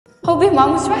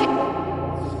Obi-Wan was right.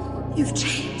 You've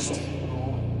changed.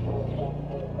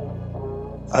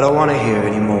 I don't want to hear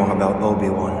any more about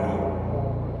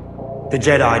Obi-Wan. The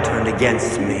Jedi turned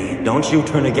against me. Don't you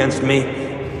turn against me?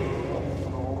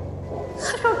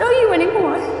 I don't know you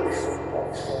anymore.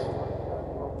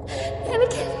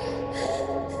 Anakin,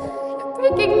 you're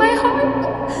breaking my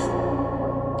heart.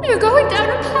 You're going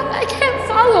down a path I can't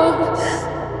follow.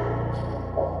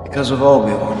 Because of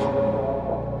Obi-Wan.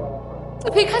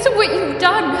 Because of what you've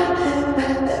done.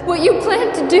 What you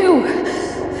plan to do.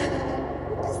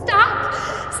 Stop.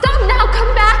 Stop now.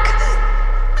 Come back.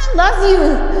 I love you.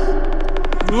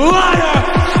 Liar!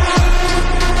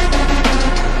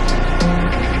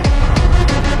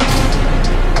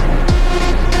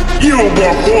 You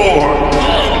were born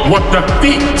what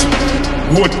defeat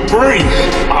would bring.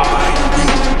 I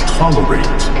will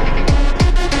tolerate.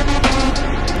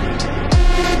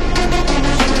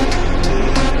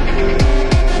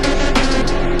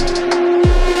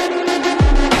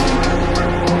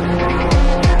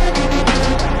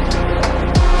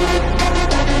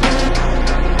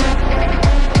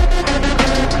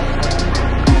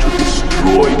 To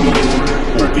destroy me,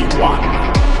 Obi-Wan,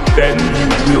 then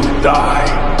you will die.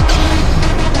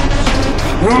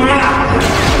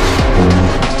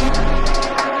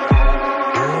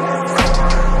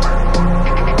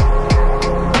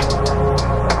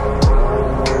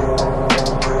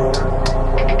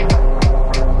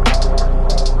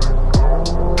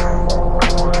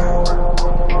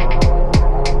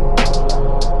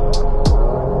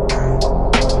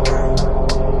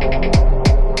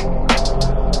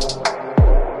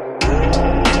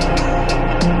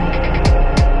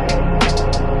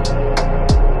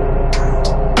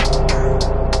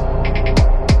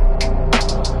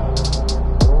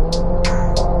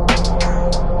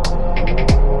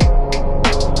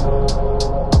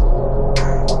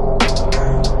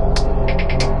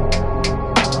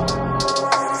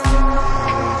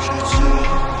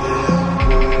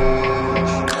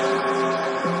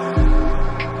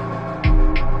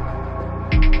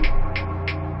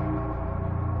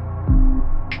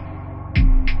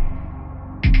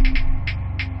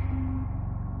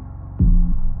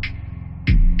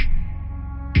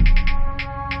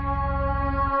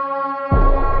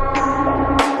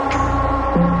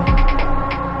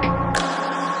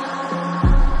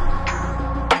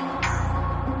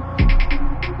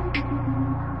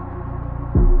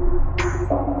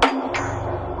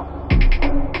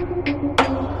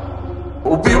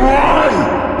 Obi-Wan!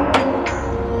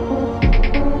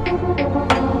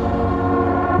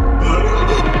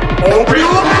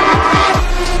 Obi-Wan!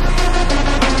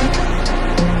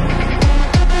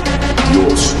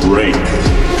 Your strength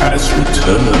has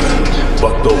returned,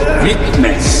 but the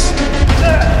weakness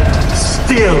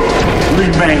still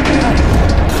remains.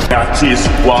 That is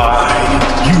why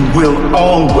you will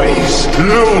always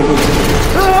lose.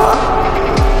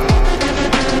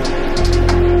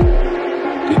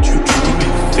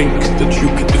 Think that you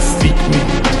can defeat me.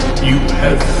 You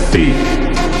have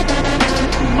failed,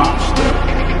 Master.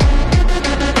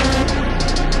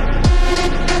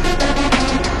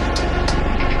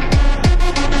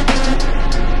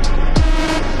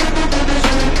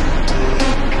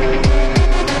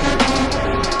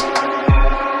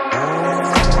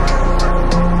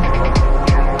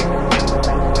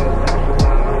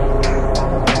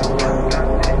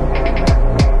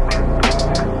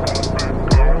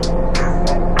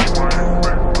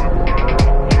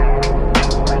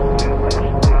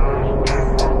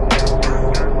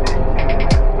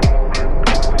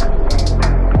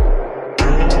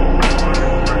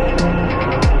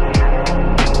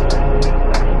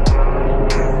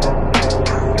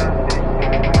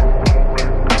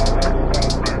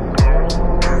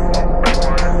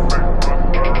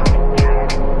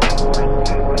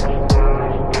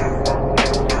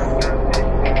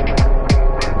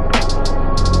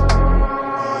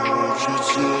 Should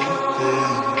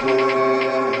you